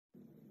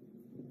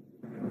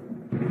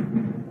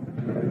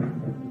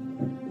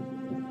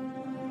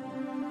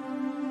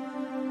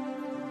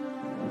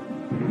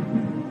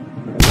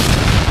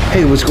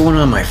Hey, what's going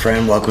on, my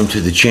friend? Welcome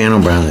to the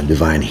channel. Brown the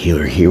Divine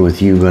Healer here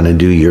with you. Going to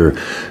do your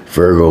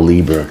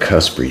Virgo-Libra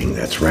Cusp reading.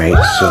 That's right.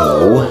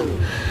 So,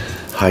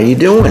 how you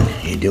doing?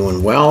 You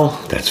doing well?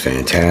 That's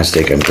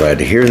fantastic. I'm glad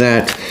to hear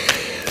that.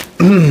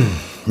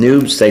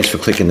 Noobs, thanks for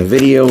clicking the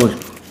video.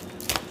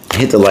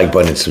 Hit the like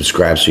button and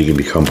subscribe so you can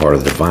become part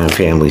of the Divine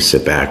family.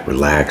 Sit back,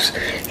 relax,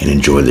 and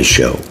enjoy the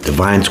show.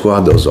 Divine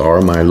Squad, those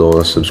are my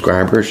loyal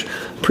subscribers.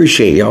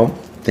 Appreciate y'all.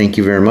 Thank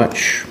you very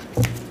much.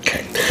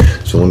 Okay,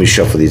 so let me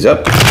shuffle these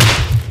up.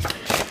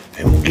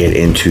 And we'll get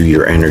into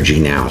your energy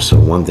now. So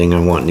one thing I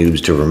want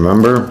noobs to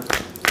remember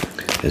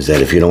is that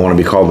if you don't want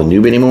to be called a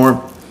noob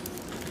anymore,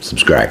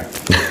 subscribe.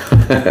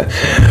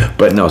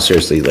 But no,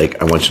 seriously,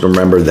 like, I want you to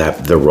remember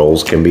that the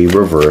roles can be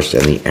reversed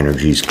and the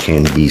energies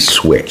can be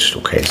switched.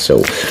 Okay,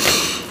 so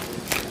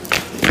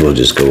we'll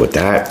just go with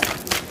that.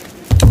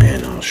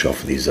 And I'll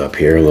shuffle these up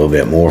here a little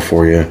bit more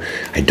for you.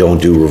 I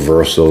don't do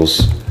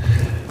reversals.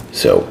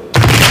 So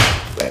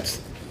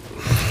that's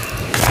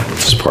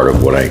just part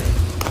of what I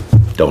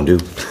don't do.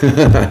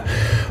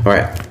 All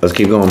right, let's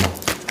keep going.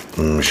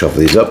 I'm gonna shuffle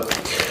these up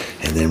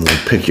and then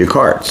we'll pick your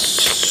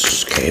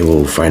cards. Okay,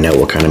 we'll find out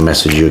what kind of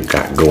message you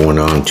got going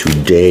on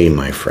today,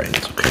 my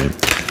friends. Okay.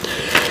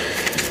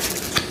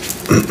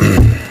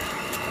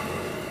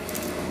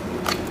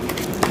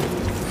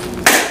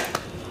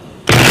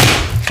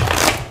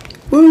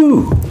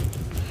 Woo!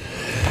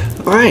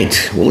 All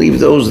right, we'll leave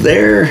those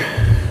there.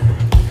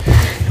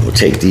 We'll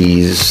take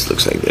these.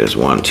 Looks like there's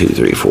 1, 2,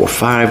 3, 4,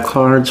 5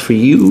 cards for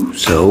you.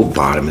 So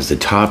bottom is the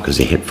top because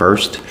they hit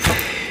first.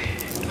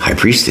 High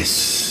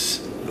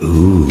Priestess.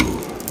 Ooh,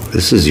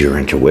 this is your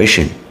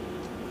intuition.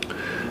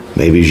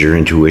 Maybe is your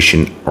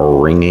intuition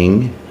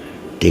ringing?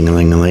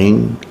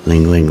 Ding-a-ling-a-ling,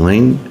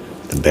 ling-ling-ling.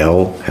 The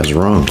bell has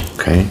rung.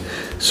 Okay,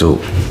 so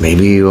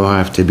maybe you'll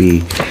have to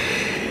be.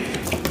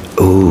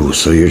 Ooh,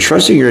 so you're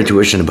trusting your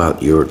intuition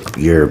about your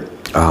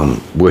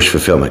wish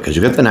fulfillment because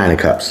you got the 9 of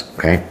Cups.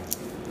 Okay.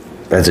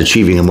 That's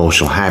achieving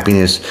emotional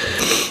happiness.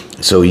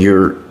 So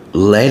you're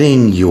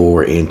letting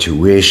your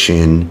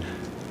intuition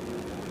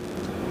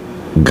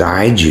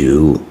guide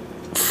you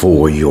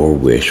for your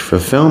wish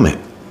fulfillment.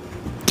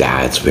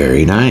 That's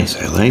very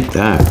nice. I like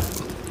that.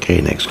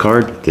 Okay, next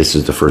card. This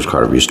is the first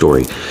card of your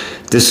story.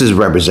 This is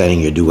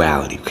representing your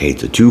duality. Okay,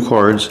 the 2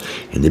 cards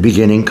in the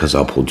beginning, because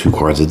I'll pull 2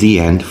 cards at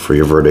the end for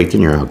your verdict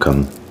and your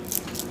outcome.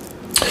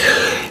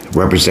 It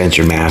represents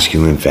your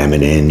masculine,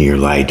 feminine, your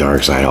light,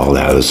 dark side, all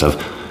that other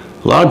stuff.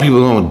 A lot of people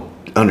don't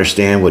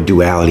understand what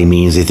duality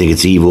means. They think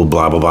it's evil,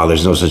 blah, blah, blah.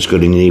 There's no such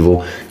good and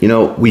evil. You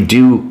know, we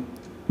do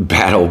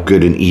battle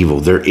good and evil.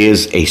 There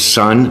is a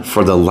sun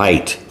for the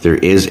light. There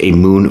is a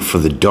moon for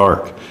the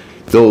dark.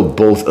 Though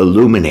both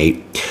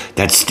illuminate,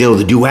 that's still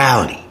the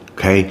duality,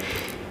 okay?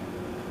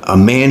 A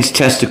man's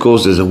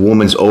testicles is a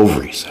woman's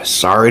ovaries.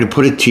 Sorry to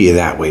put it to you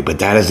that way, but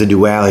that is the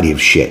duality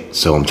of shit.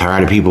 So I'm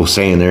tired of people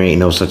saying there ain't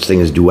no such thing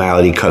as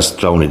duality,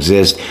 cusps don't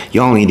exist.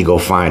 Y'all need to go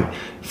find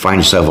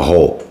yourself a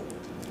hole.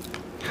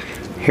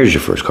 Here's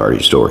your first card of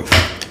your story.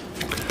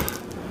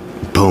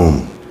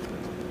 Boom.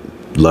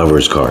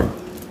 Lover's card.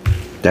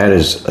 That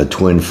is a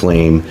twin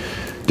flame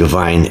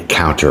divine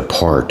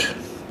counterpart.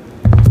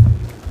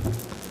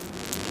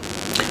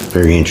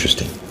 Very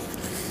interesting.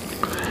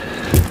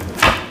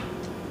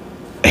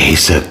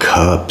 Ace of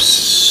Cups.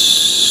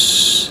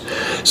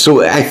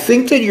 So I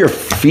think that you're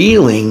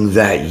feeling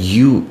that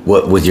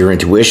with your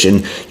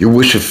intuition, your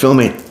wish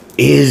fulfillment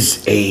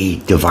is a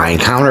divine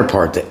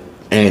counterpart.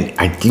 And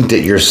I think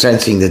that you're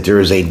sensing that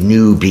there is a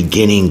new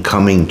beginning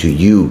coming to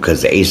you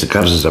because the Ace of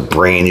Cups is a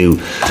brand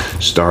new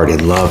start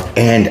in love.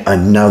 And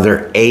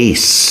another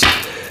ace.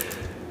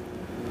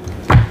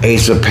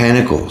 Ace of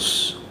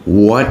Pentacles.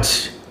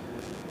 What?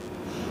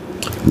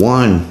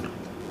 1,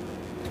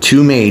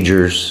 2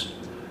 majors,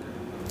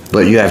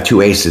 but you have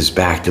 2 aces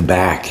back to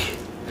back.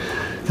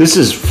 This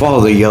is follow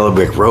the yellow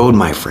brick road,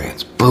 my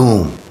friends.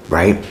 Boom,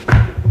 right?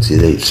 See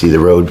the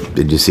road?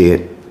 Did you see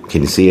it?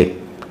 Can you see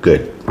it?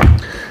 Good.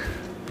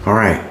 All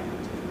right,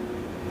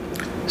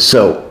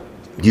 so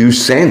you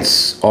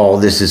sense all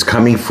this is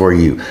coming for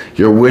you.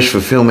 Your wish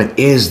fulfillment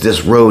is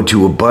this road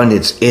to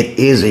abundance. It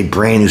is a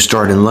brand new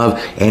start in love,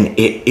 and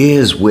it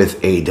is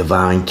with a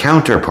divine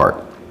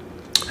counterpart.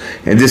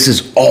 And this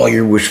is all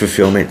your wish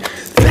fulfillment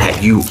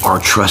that you are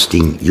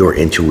trusting your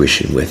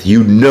intuition with.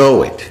 You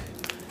know it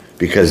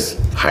because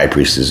High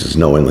Priestess is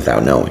knowing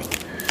without knowing.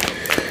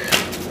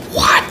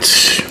 What?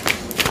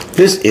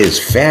 This is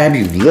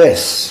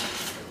fabulous.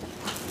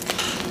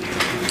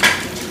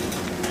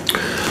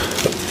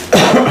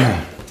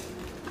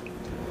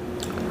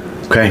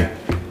 Okay,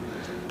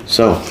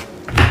 so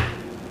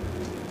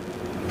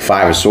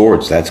 5 of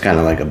Swords, that's kind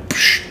of like a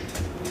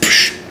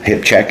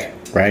hip check,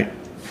 right?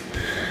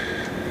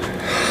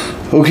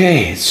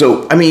 Okay,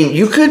 so, I mean,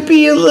 you could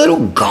be a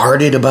little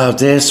guarded about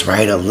this,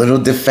 right? A little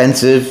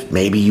defensive.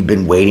 Maybe you've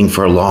been waiting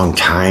for a long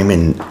time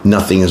and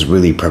nothing has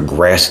really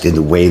progressed in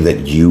the way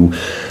that you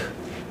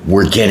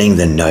were getting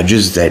the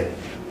nudges that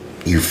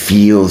you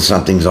feel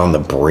something's on the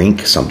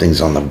brink,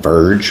 something's on the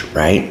verge,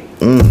 right?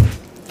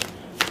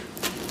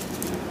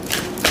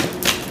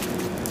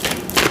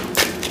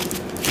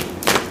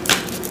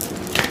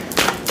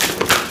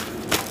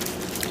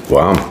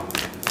 Wow.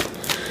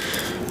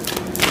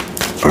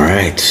 All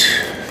right.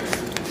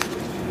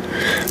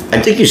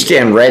 I think you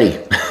stand ready.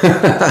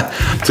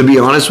 To be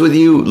honest with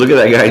you, look at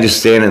that guy just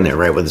standing there,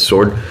 right, with the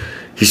sword.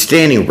 He's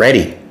standing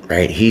ready,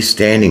 right? He's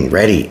standing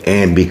ready.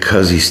 And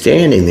because he's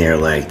standing there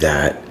like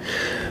that,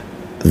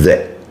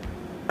 the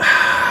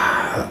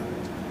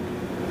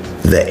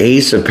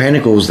Ace of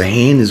Pentacles, the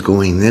hand is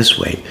going this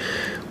way.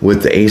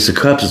 With the Ace of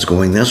Cups, it's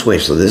going this way.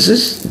 So this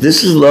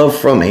is love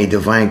from a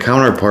divine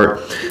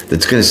counterpart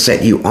that's going to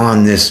set you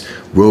on this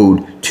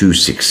road to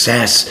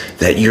success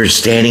that you're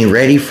standing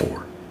ready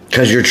for.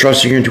 Because you're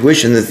trusting your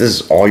intuition that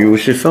this is all your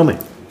wish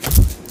fulfillment.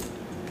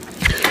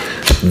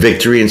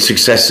 Victory and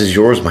success is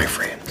yours, my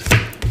friend.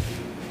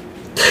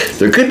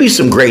 There could be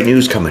some great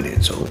news coming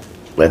in, so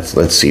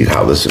let's see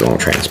how this is going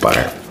to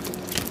transpire.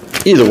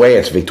 Either way,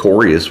 it's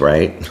victorious,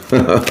 right?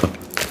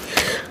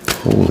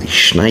 Holy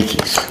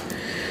shnikes.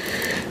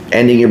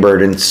 Ending your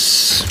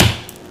burdens.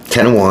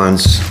 10 of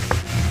Wands.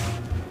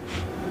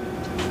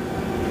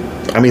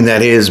 I mean,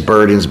 that is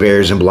burdens,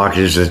 barriers, and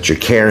blockages that you're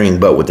carrying,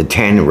 but with the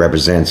 10, it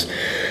represents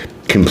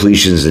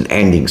completions and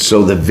endings.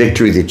 So the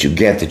victory that you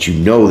get, that you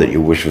know that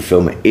your wish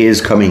fulfillment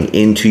is coming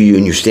into you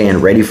and you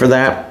stand ready for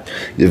that.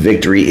 The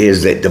victory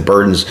is that the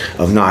burdens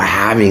of not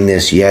having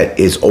this yet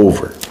is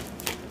over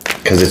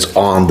because it's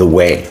on the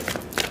way.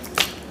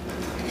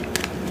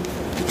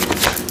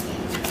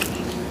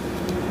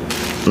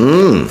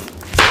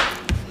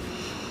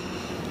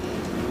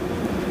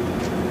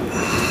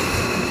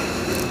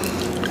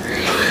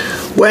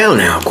 Well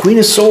now, Queen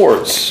of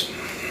Swords.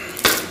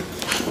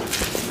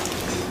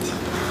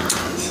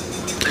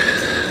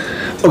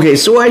 Okay,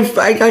 so I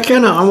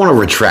want to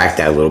retract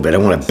that a little bit. I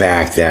want to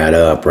back that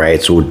up,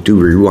 right? So we'll do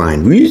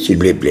rewind.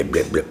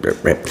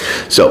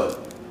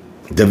 So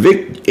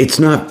it's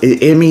not,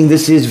 I mean,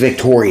 this is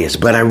victorious,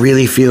 but I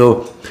really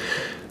feel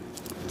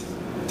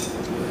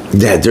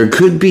that there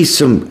could be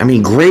some, I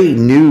mean, great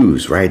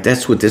news, right?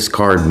 That's what this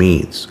card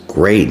means.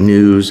 Great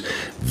news,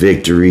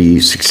 victory,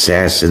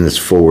 success in this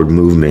forward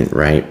movement,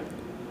 right?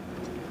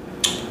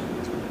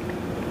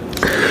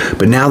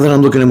 But now that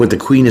I'm looking at with the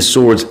Queen of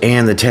Swords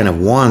and the 10 of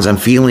Wands, I'm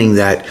feeling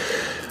that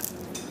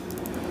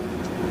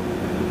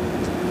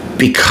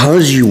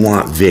because you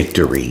want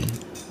victory,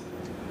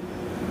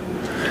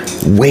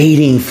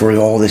 waiting for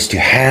all this to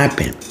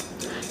happen,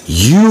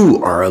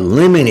 you are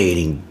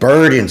eliminating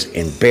burdens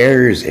and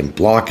barriers and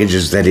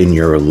blockages that in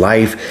your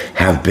life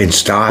have been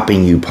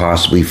stopping you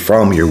possibly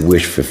from your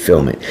wish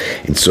fulfillment.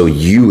 And so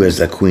you, as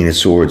the Queen of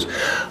Swords,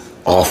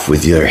 off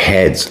with your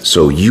heads.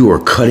 So you are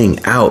cutting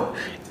out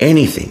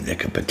anything that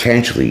could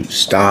potentially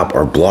stop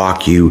or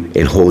block you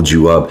and hold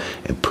you up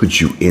and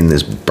put you in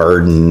this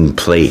burden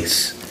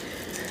place.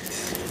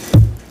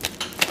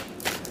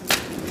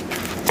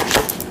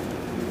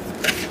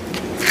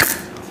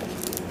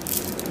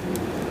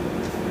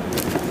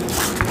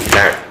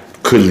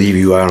 Could leave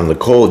you out in the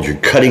cold. You're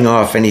cutting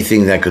off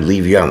anything that could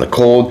leave you out in the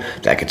cold,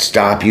 that could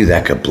stop you,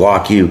 that could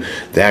block you.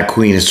 That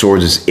Queen of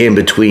Swords is in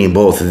between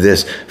both of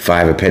this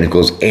 5 of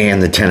Pentacles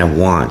and the 10 of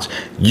Wands.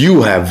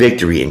 You have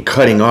victory in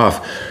cutting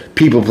off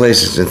people,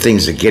 places, and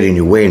things that get in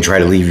your way and try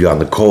to leave you out in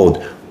the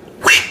cold.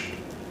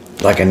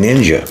 Like a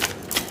ninja.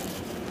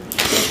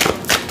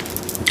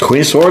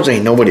 Queen of Swords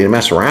ain't nobody to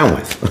mess around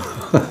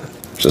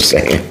with. Just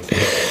saying.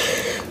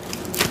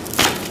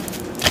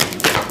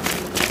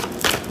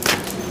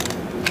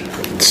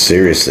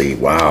 Seriously,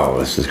 wow,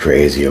 this is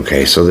crazy.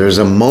 Okay, so there's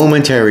a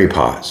momentary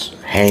pause.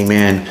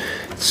 Hangman,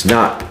 it's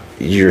not,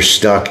 you're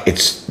stuck.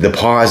 It's, the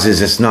pause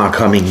is it's not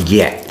coming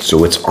yet.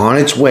 So it's on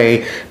its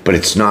way, but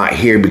it's not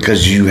here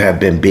because you have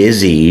been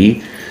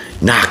busy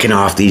knocking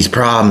off these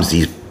problems,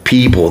 these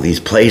people, these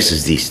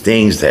places, these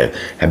things that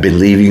have been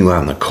leaving you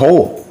on the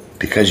cold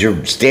because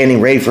you're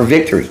standing ready for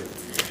victory.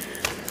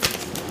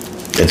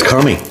 It's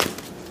coming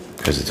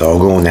because it's all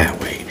going that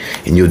way.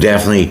 And you'll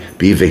definitely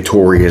be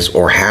victorious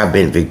or have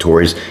been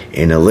victorious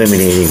in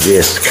eliminating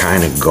this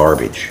kind of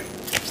garbage.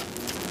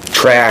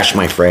 Trash,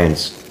 my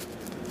friends.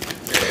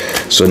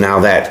 So now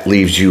that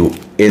leaves you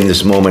in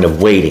this moment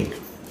of waiting.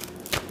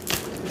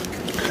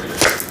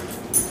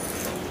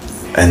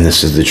 And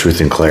this is the truth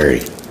and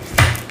clarity.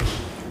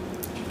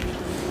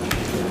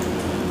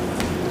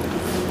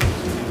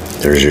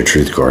 There's your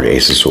truth card,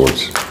 Ace of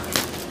Swords.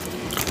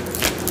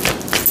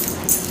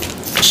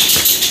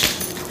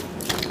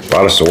 A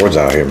lot of swords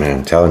out here, man,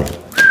 I'm telling you.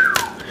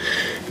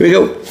 Here we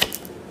go.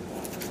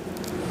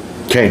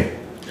 Okay.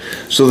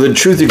 So the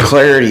truth and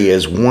clarity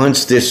is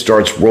once this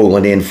starts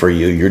rolling in for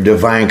you, your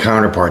divine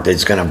counterpart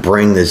that's going to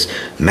bring this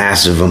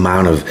massive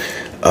amount of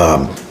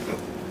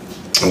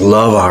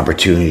love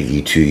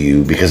opportunity to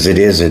you, because it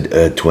is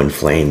a twin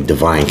flame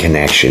divine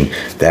connection.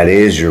 That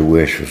is your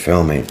wish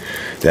fulfillment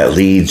that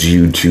leads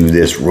you to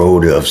this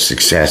road of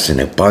success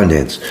and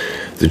abundance.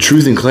 The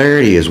truth and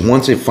clarity is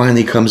once it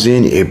finally comes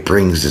in, it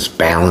brings this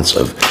balance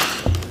of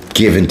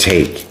give and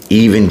take,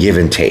 even give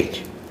and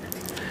take.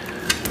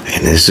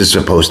 And this is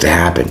supposed to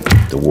happen,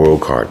 the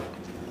World card.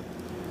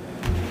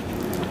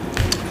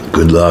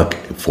 Good luck,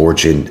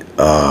 fortune,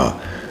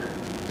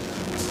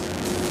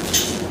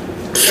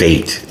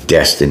 fate,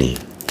 destiny.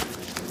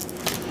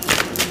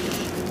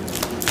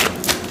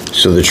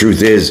 So the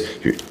truth is,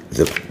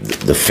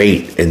 the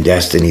fate and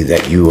destiny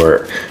that you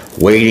are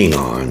waiting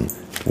on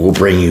will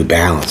bring you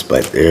balance,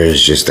 but there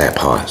is just that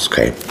pause,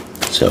 okay?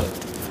 So,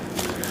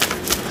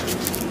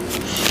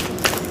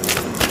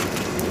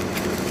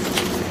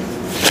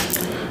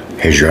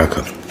 here's your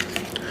outcome.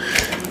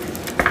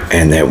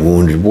 And that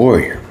wounded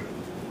warrior,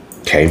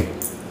 okay?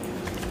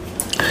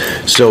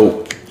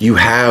 So, you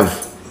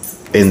have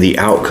in the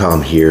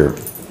outcome here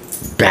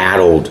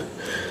battled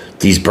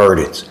these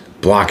burdens,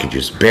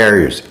 blockages,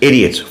 barriers,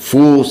 idiots,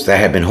 fools that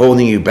have been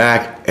holding you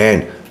back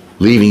and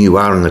leaving you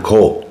out in the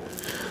cold.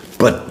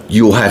 But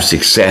you'll have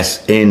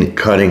success in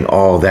cutting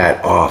all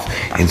that off.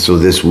 And so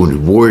this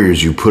wounded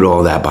warriors, you put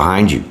all that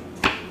behind you.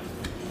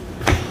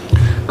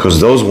 Because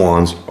those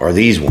wands are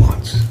these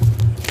wands.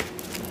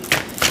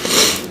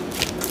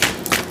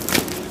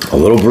 A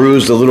little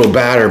bruised, a little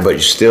battered, but you're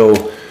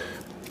still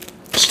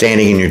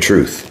standing in your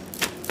truth.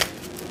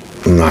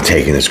 I'm not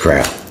taking this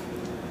crap.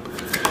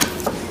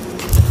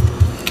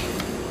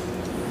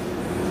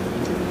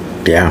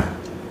 Yeah.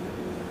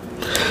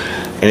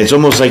 And it's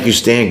almost like you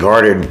stand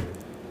guarded,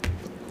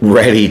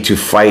 ready to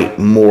fight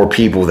more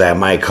people that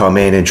might come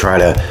in and try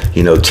to,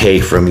 you know,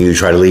 take from you,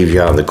 try to leave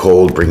you out in the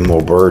cold, bring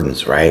more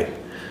burdens, right?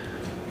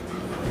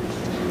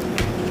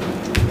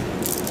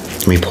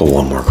 Let me pull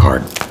one more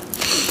card.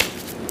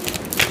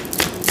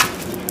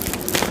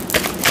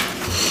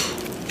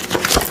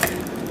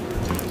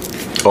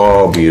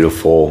 Oh,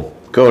 beautiful.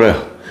 Go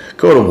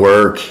to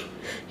work,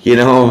 you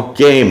know,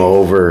 game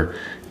over.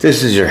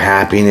 This is your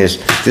happiness.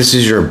 This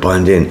is your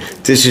abundance.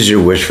 This is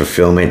your wish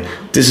fulfillment.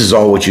 This is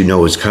all what you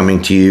know is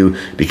coming to you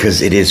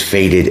because it is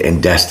fated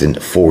and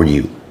destined for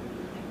you.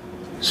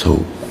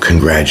 So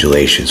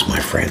congratulations, my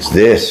friends.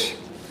 This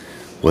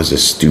was a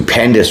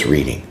stupendous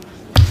reading.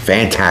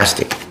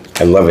 Fantastic.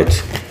 I love it.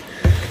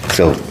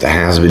 So that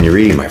has been your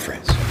reading, my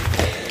friends.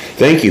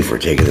 Thank you for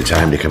taking the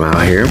time to come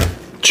out here.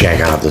 Check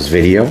out this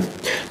video.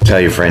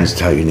 Tell your friends,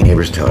 tell your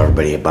neighbors, tell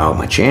everybody about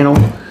my channel.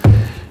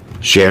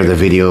 Share the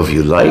video if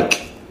you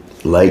like,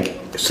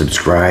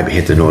 subscribe,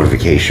 hit the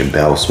notification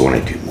bell so when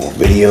I do more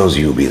videos,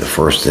 you'll be the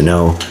first to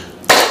know.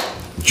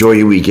 Enjoy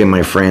your weekend,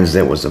 my friends.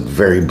 That was a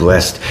very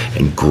blessed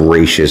and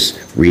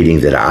gracious reading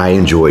that I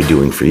enjoy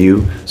doing for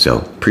you. So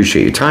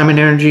appreciate your time and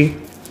energy.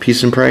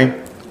 Peace and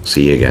pray.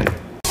 See you again.